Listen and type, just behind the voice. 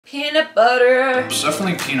Peanut butter. There's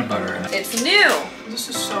definitely peanut butter in it. It's new. This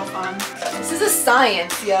is so fun. This is a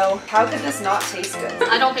science, yo. How could this not taste good?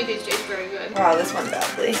 I don't think these taste very good. Wow, this one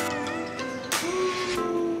badly.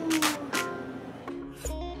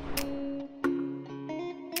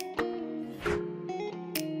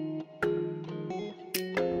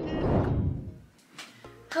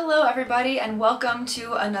 Hello everybody and welcome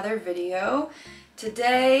to another video.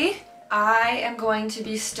 Today I am going to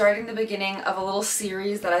be starting the beginning of a little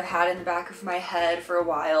series that I've had in the back of my head for a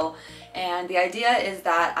while, and the idea is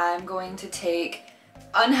that I'm going to take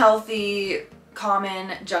unhealthy,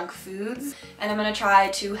 common junk foods and I'm going to try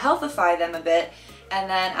to healthify them a bit, and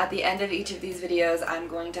then at the end of each of these videos I'm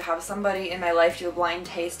going to have somebody in my life do a blind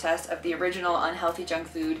taste test of the original unhealthy junk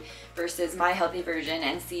food versus my healthy version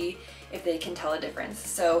and see if they can tell a difference.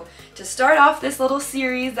 So to start off this little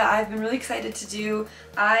series that I've been really excited to do,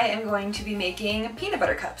 I am going to be making peanut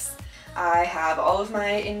butter cups. I have all of my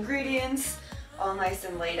ingredients all nice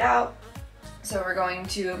and laid out, so we're going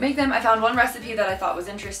to make them. I found one recipe that I thought was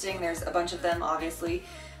interesting. There's a bunch of them obviously,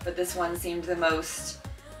 but this one seemed the most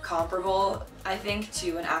comparable, I think,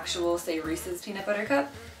 to an actual, say, Reese's peanut butter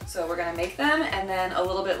cup. So we're gonna make them, and then a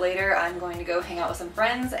little bit later I'm going to go hang out with some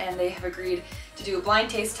friends and they have agreed to do a blind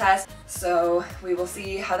taste test. So we will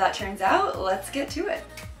see how that turns out. Let's get to it.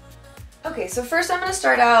 Okay, so first I'm gonna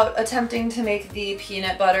start out attempting to make the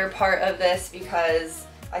peanut butter part of this because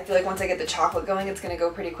I feel like once I get the chocolate going it's gonna go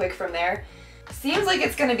pretty quick from there. Seems like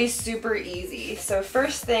it's gonna be super easy. So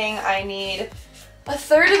first thing, I need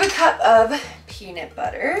 1/3 of a cup of peanut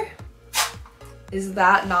butter. Is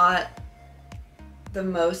that not the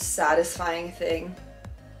most satisfying thing?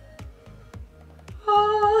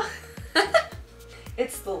 Oh.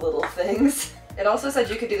 It's the little things. It also said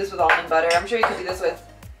you could do this with almond butter. I'm sure you could do this with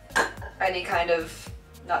any kind of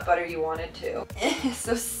nut butter you wanted to. It's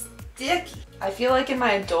so sticky. I feel like in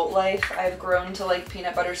my adult life I've grown to like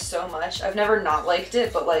peanut butter so much. I've never not liked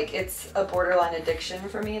it, but like it's a borderline addiction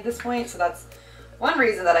for me at this point, so that's one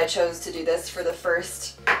reason that I chose to do this for the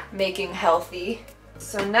first making healthy.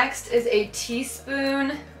 So next is a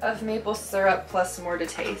teaspoon of maple syrup plus more to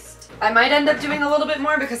taste. I might end up doing a little bit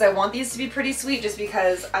more because I want these to be pretty sweet, just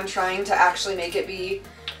because I'm trying to actually make it be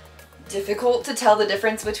difficult to tell the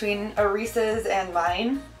difference between a Reese's and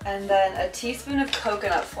mine. And then a teaspoon of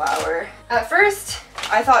coconut flour. At first,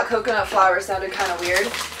 I thought coconut flour sounded kind of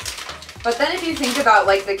weird, but then if you think about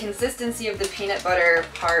like the consistency of the peanut butter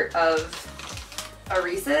part of a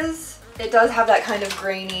Reese's, it does have that kind of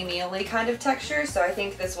grainy, mealy kind of texture, so I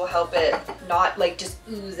think this will help it not like just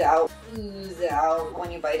ooze out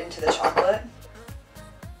when you bite into the chocolate.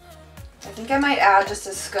 I think I might add just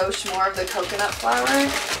a skosh more of the coconut flour,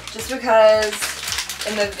 just because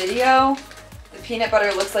in the video, the peanut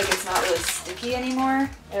butter looks like it's not really sticky anymore.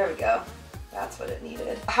 There we go. That's what it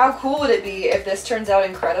needed. How cool would it be if this turns out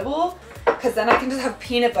incredible? Because then I can just have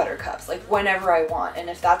peanut butter cups like whenever I want, and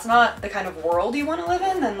if that's not the kind of world you want to live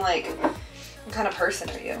in, then like what kind of person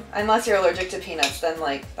are you? Unless you're allergic to peanuts, then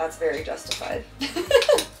like that's very justified.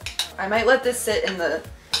 I might let this sit in the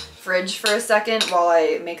fridge for a second while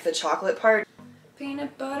I make the chocolate part.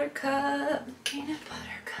 Peanut butter cup, peanut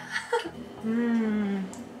butter cup.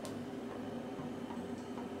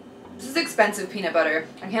 This is expensive peanut butter.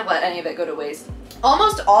 I can't let any of it go to waste.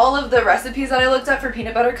 Almost all of the recipes that I looked up for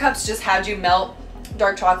peanut butter cups just had you melt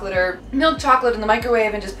dark chocolate or milk chocolate in the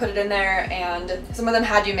microwave and just put it in there, and some of them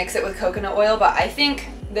had you mix it with coconut oil, but I think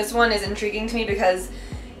this one is intriguing to me because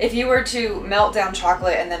if you were to melt down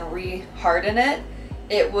chocolate and then re-harden it,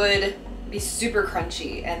 it would be super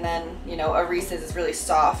crunchy, and then, you know, a Reese's is really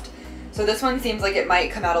soft. So this one seems like it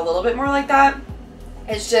might come out a little bit more like that.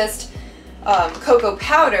 It's just cocoa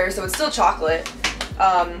powder, so it's still chocolate,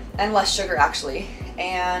 and less sugar actually,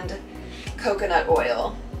 and coconut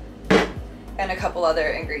oil, and a couple other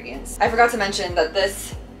ingredients. I forgot to mention that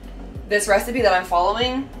this recipe that I'm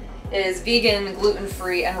following is vegan,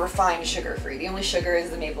 gluten-free, and refined sugar-free. The only sugar is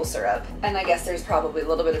the maple syrup, and I guess there's probably a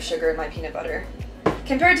little bit of sugar in my peanut butter.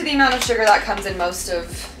 Compared to the amount of sugar that comes in most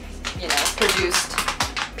of, you know, produced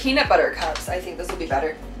peanut butter cups, I think this will be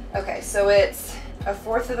better. Okay, so it's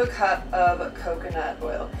 1/4 of a cup of coconut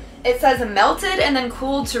oil. It says melted and then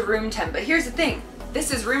cooled to room temp, but here's the thing.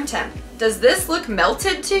 This is room temp. Does this look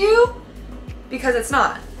melted to you? Because it's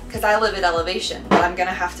not, because I live at elevation, but I'm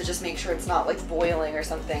gonna have to just make sure it's not like boiling or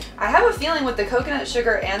something. I have a feeling with the coconut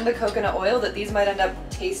sugar and the coconut oil that these might end up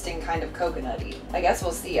tasting kind of coconutty. I guess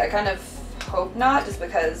we'll see. I kind of hope not, just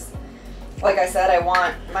because, like I said, I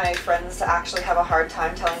want my friends to actually have a hard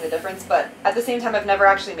time telling the difference, but at the same time I've never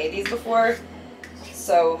actually made these before,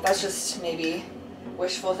 so that's just maybe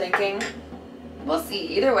wishful thinking. We'll see.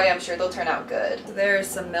 Either way, I'm sure they'll turn out good. There's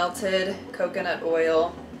some melted coconut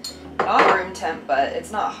oil. Not room temp, but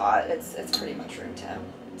it's not hot. It's pretty much room temp.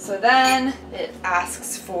 So then it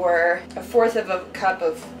asks for 1/4 of a cup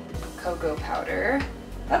of cocoa powder.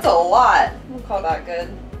 That's a lot. We'll call that good.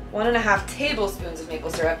 1.5 tablespoons of maple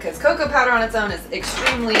syrup, because cocoa powder on its own is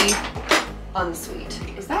extremely unsweet.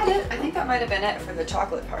 Is that it? I think that might have been it for the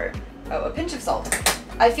chocolate part. Oh, a pinch of salt.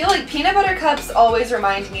 I feel like peanut butter cups always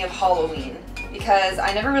remind me of Halloween, because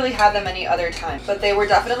I never really had them any other time, but they were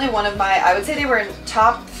definitely one of my, I would say they were in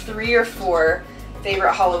top 3 or 4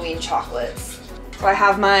 favorite Halloween chocolates. So I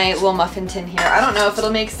have my little muffin tin here. I don't know if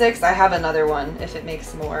it'll make 6. I have another one if it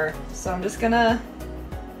makes more. So I'm just gonna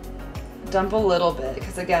dump a little bit,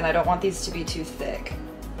 because again, I don't want these to be too thick,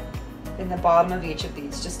 in the bottom of each of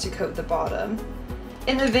these, just to coat the bottom.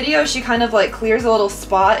 In the video, she kind of like clears a little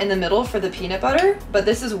spot in the middle for the peanut butter, but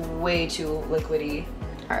this is way too liquidy.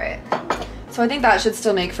 All right, so I think that should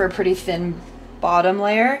still make for a pretty thin bottom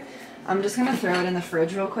layer. I'm just gonna throw it in the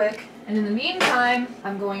fridge real quick. And in the meantime,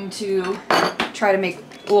 I'm going to try to make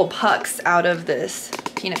little pucks out of this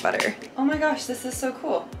peanut butter. Oh my gosh, this is so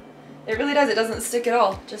cool. It really does, it doesn't stick at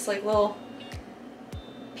all. Just like little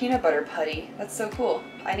peanut butter putty. That's so cool.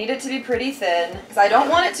 I need it to be pretty thin, because I don't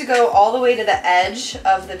want it to go all the way to the edge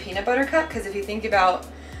of the peanut butter cup, because if you think about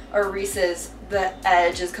a Reese's, the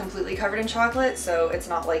edge is completely covered in chocolate, so it's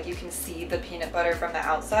not like you can see the peanut butter from the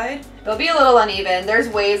outside. They'll be a little uneven. There's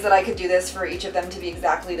ways that I could do this for each of them to be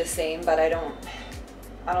exactly the same, but I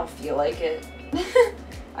don't feel like it.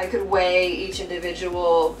 I could weigh each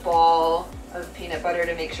individual ball of peanut butter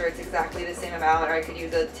to make sure it's exactly the same amount, or I could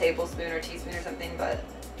use a tablespoon or teaspoon or something, but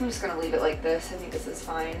I'm just gonna leave it like this. I think this is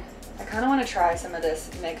fine. I kind of want to try some of this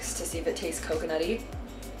mix to see if it tastes coconutty.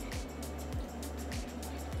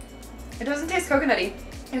 It doesn't taste coconutty.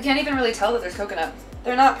 You can't even really tell that there's coconut.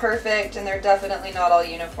 They're not perfect, and they're definitely not all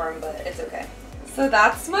uniform, but it's okay. So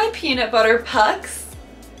that's my peanut butter pucks.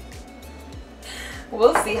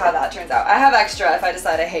 We'll see how that turns out. I have extra if I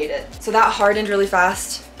decide I hate it. So that hardened really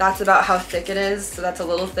fast. That's about how thick it is, so that's a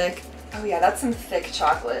little thick. Oh yeah, that's some thick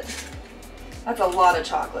chocolate. That's a lot of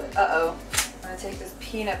chocolate. Uh-oh. I'm gonna take this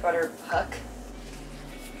peanut butter puck,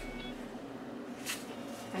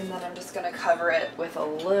 and then I'm just gonna cover it with a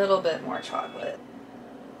little bit more chocolate.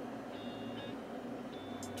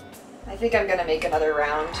 I think I'm gonna make another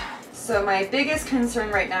round. So my biggest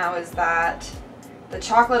concern right now is that the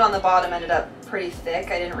chocolate on the bottom ended up pretty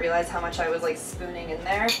thick. I didn't realize how much I was like spooning in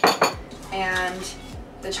there. And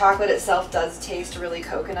the chocolate itself does taste really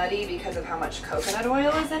coconutty because of how much coconut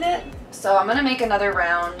oil is in it. So I'm gonna make another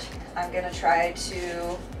round. I'm gonna try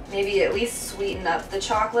to maybe at least sweeten up the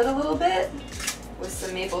chocolate a little bit with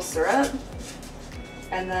some maple syrup.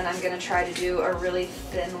 And then I'm gonna try to do a really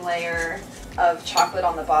thin layer of chocolate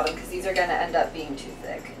on the bottom, because these are gonna end up being too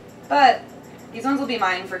thick. But these ones will be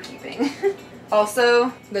mine for keeping.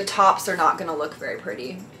 Also, the tops are not gonna look very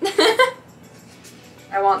pretty.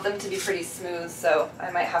 I want them to be pretty smooth, so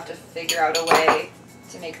I might have to figure out a way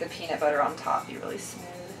to make the peanut butter on top be really smooth.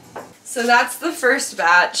 So that's the first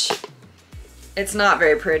batch. It's not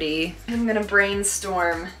very pretty. I'm gonna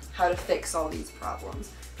brainstorm how to fix all these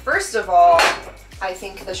problems. First of all, I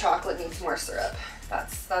think the chocolate needs more syrup.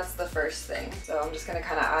 That's the first thing. So I'm just gonna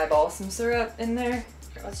kind of eyeball some syrup in there.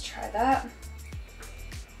 Let's try that.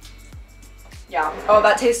 Yeah, oh,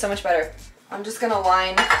 that tastes so much better. I'm just gonna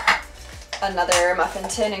line another muffin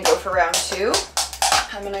tin and go for round 2.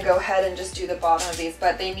 I'm gonna go ahead and just do the bottom of these,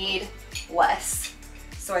 but they need less.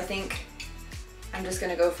 So I think I'm just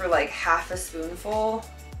gonna go for like half a spoonful,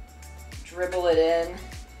 dribble it in,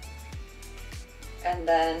 and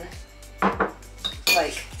then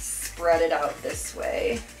like spread it out this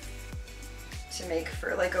way to make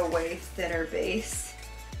for like a way thinner base.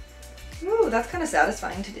 Ooh, that's kind of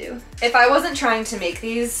satisfying to do. If I wasn't trying to make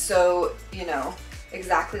these so, you know,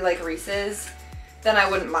 exactly like Reese's, then I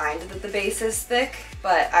wouldn't mind that the base is thick,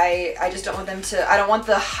 but I just don't want them to, I don't want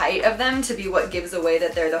the height of them to be what gives away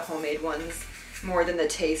that they're the homemade ones more than the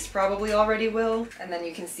taste probably already will. And then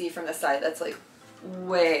you can see from the side that's like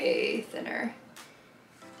way thinner.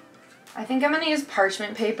 I think I'm gonna use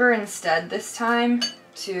parchment paper instead this time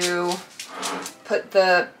to put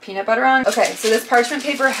the peanut butter on. Okay, so this parchment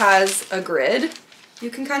paper has a grid. You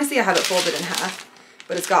can kind of see I have it folded in half,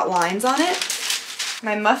 but it's got lines on it.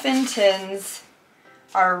 My muffin tins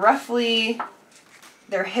are roughly,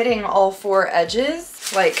 they're hitting all 4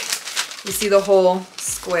 edges. Like, you see the whole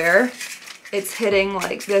square? It's hitting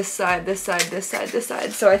like this side, this side, this side, this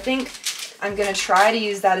side. So I think I'm gonna try to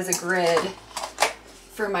use that as a grid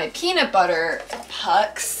for my peanut butter,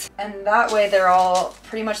 pucks. And that way they're all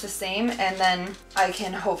pretty much the same, and then I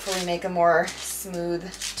can hopefully make a more smooth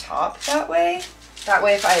top that way. That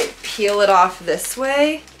way if I peel it off this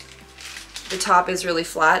way, the top is really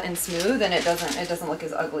flat and smooth, and it doesn't look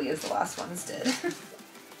as ugly as the last ones did.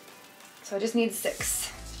 So I just need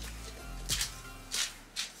 6.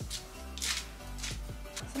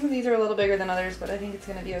 Some of these are a little bigger than others, but I think it's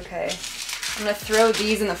gonna be okay. I'm gonna throw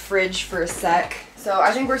these in the fridge for a sec. So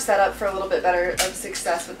I think we're set up for a little bit better of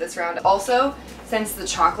success with this round. Also, since the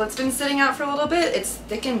chocolate's been sitting out for a little bit, it's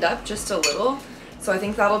thickened up just a little. So I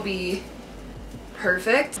think that'll be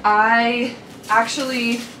perfect. I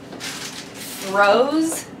actually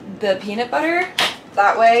froze the peanut butter.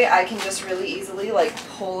 That way I can just really easily like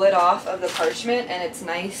pull it off of the parchment and it's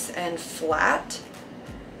nice and flat.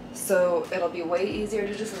 So it'll be way easier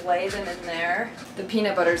to just lay them in there. The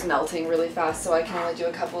peanut butter's melting really fast, so I can only do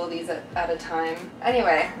a couple of these at a time.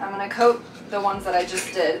 Anyway, I'm gonna coat the ones that I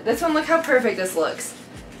just did. This one, look how perfect this looks.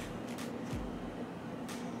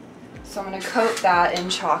 So I'm gonna coat that in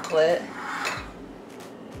chocolate.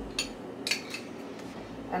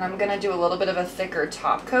 And I'm gonna do a little bit of a thicker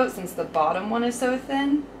top coat since the bottom one is so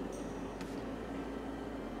thin.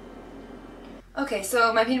 Okay,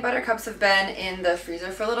 so my peanut butter cups have been in the freezer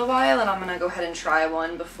for a little while, and I'm gonna go ahead and try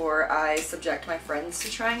one before I subject my friends to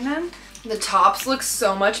trying them. The tops look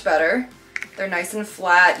so much better. They're nice and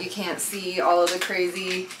flat. You can't see all of the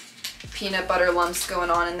crazy peanut butter lumps going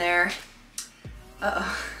on in there.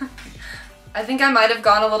 Uh-oh. I think I might have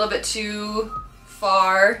gone a little bit too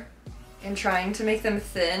far in trying to make them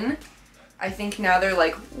thin. I think now they're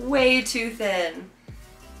like way too thin.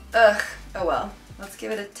 Ugh, oh well. Let's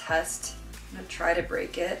give it a test. I'm gonna try to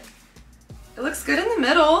break it. It looks good in the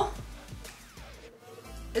middle.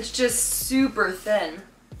 It's just super thin.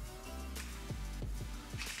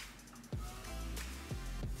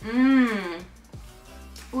 Mmm.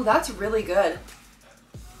 Ooh, that's really good.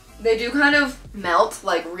 They do kind of melt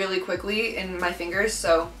like really quickly in my fingers,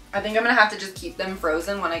 so I think I'm gonna have to just keep them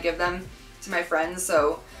frozen when I give them to my friends,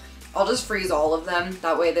 so I'll just freeze all of them.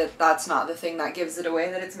 That way that's not the thing that gives it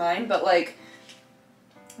away that it's mine, but like,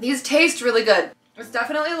 these taste really good. It's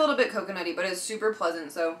definitely a little bit coconutty, but it's super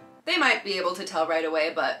pleasant, so they might be able to tell right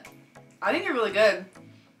away, but I think they're really good.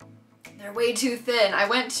 They're way too thin. I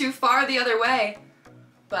went too far the other way,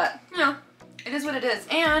 but you know, it is what it is.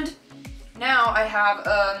 And now I have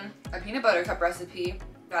a peanut butter cup recipe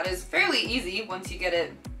that is fairly easy once you get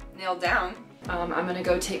it nailed down. I'm gonna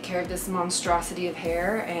go take care of this monstrosity of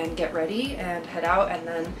hair and get ready and head out, and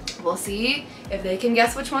then we'll see if they can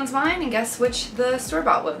guess which one's mine and guess which the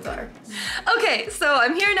store-bought ones are. Okay, so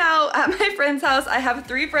I'm here now at my friend's house. I have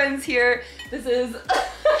 3 friends here. This is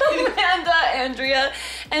Amanda, Andrea,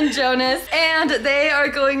 and Jonas, and they are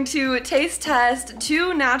going to taste test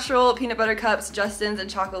 2 natural peanut butter cups, Justin's and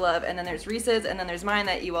Chocolove, and then there's Reese's, and then there's mine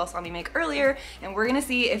that you all saw me make earlier, and we're gonna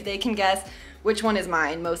see if they can guess which one is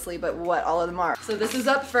mine mostly, but what all of them are. So this is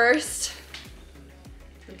up first.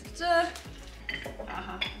 Okay.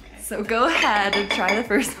 So go ahead and try the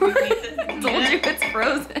first one. I told you it's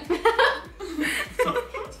frozen.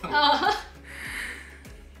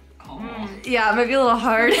 Yeah, it might be a little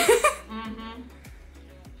hard.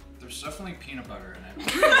 There's definitely peanut butter in it.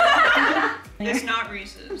 It's not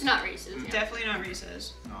Reese's. It's not Reese's. Yeah. Definitely not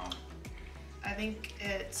Reese's. No. I think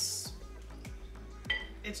it's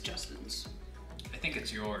Justin's. I think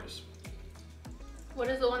it's yours. What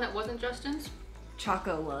is the one that wasn't Justin's?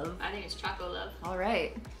 Chocolove. I think it's Chocolove. All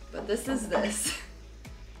right, but this is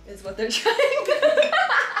what they're trying to.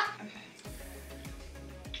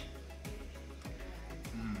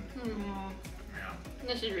 Yeah.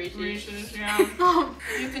 This is Reese's. Reese's, yeah.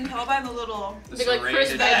 You can tell by the little Big, like, serrated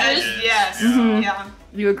crisp edges. Yes. Mhm. Yeah.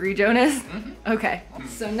 You agree, Jonas? Okay.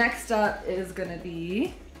 So next up is gonna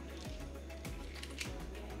be.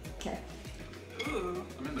 Okay. Ooh.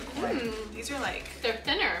 I'm in the corner. These are like, They're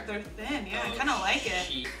thinner. they're thin. Yeah, I kind of like it.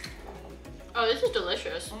 Sheet. Oh, this is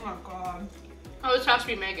delicious. Oh my god. Oh, this has to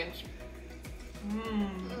be Megan's.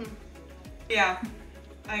 Yeah,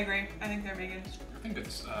 I agree. I think they're Megan's. I think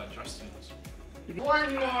it's Justin's.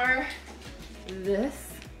 One more.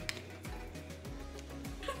 This.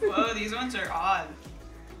 Whoa, these ones are odd.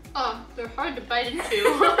 Oh, they're hard to bite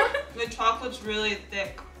into. The chocolate's really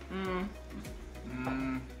thick. I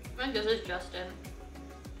think this is Justin.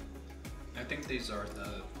 I think these are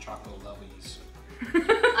the Chocoloves.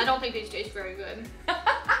 I don't think these taste very good.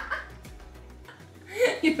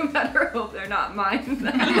 You better hope they're not mine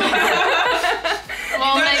then.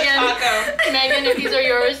 Well, These are the taco. Megan, if these are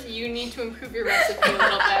yours, you need to improve your recipe a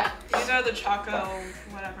little bit. These go the Choco,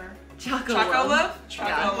 whatever. Chocolove.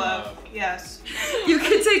 Chocolove. Yes. You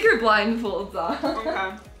can take your blindfolds off.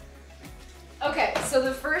 Okay. Okay, so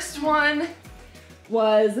the first one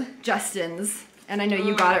was Justin's, and I know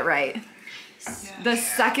you got it right. Yeah. The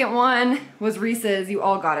second one was Reese's. You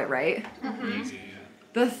all got it right. Easy, yeah.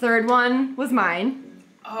 The third one was mine.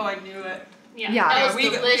 Oh, I knew it. Yeah, Yeah. that was we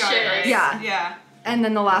got it, delicious. right? Yeah. Yeah. And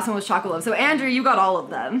then the last one was Chocolove. So Andrew, you got all of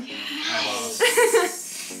them.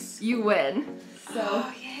 You win. So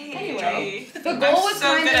Oh, yay. anyway, the I'm goal was so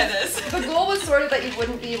kind good of, at this. the goal was sort of that you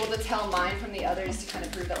wouldn't be able to tell mine from the others to kind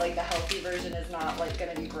of prove that like the healthy version is not like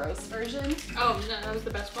gonna be gross version. Oh, no, that was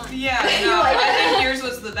the best one. Yeah, You no, like I it? think yours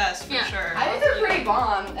was the best for Yeah. sure. I think they're pretty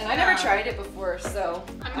bomb, and I never Yeah. tried it before, so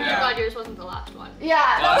I'm really Yeah. glad yours wasn't the last one. yeah.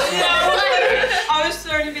 Last I was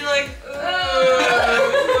starting to be like,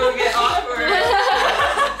 ooh, get awkward.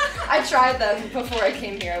 I tried them before I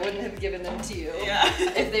came here. I wouldn't have given them to you Yeah.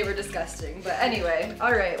 if they were disgusting. But anyway,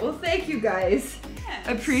 all right. Well, thank you guys.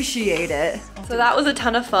 Appreciate it. So that was a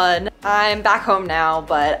ton of fun. I'm back home now,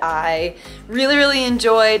 but I really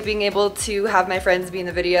enjoyed being able to have my friends be in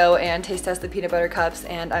the video and taste test the peanut butter cups,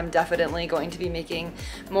 and I'm definitely going to be making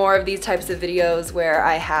more of these types of videos where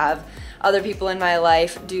I have other people in my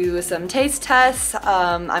life do some taste tests.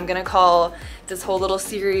 I'm gonna call this whole little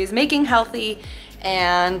series Making Healthy,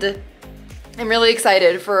 and I'm really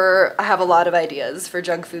excited I have a lot of ideas for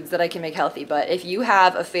junk foods that I can make healthy, but if you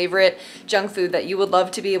have a favorite junk food that you would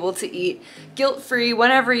love to be able to eat guilt-free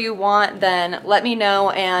whenever you want, then let me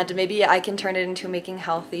know and maybe I can turn it into Making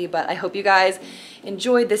Healthy. But I hope you guys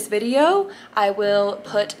enjoyed this video. I will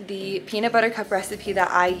put the peanut butter cup recipe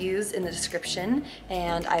that I used in the description,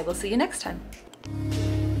 and I will see you next time.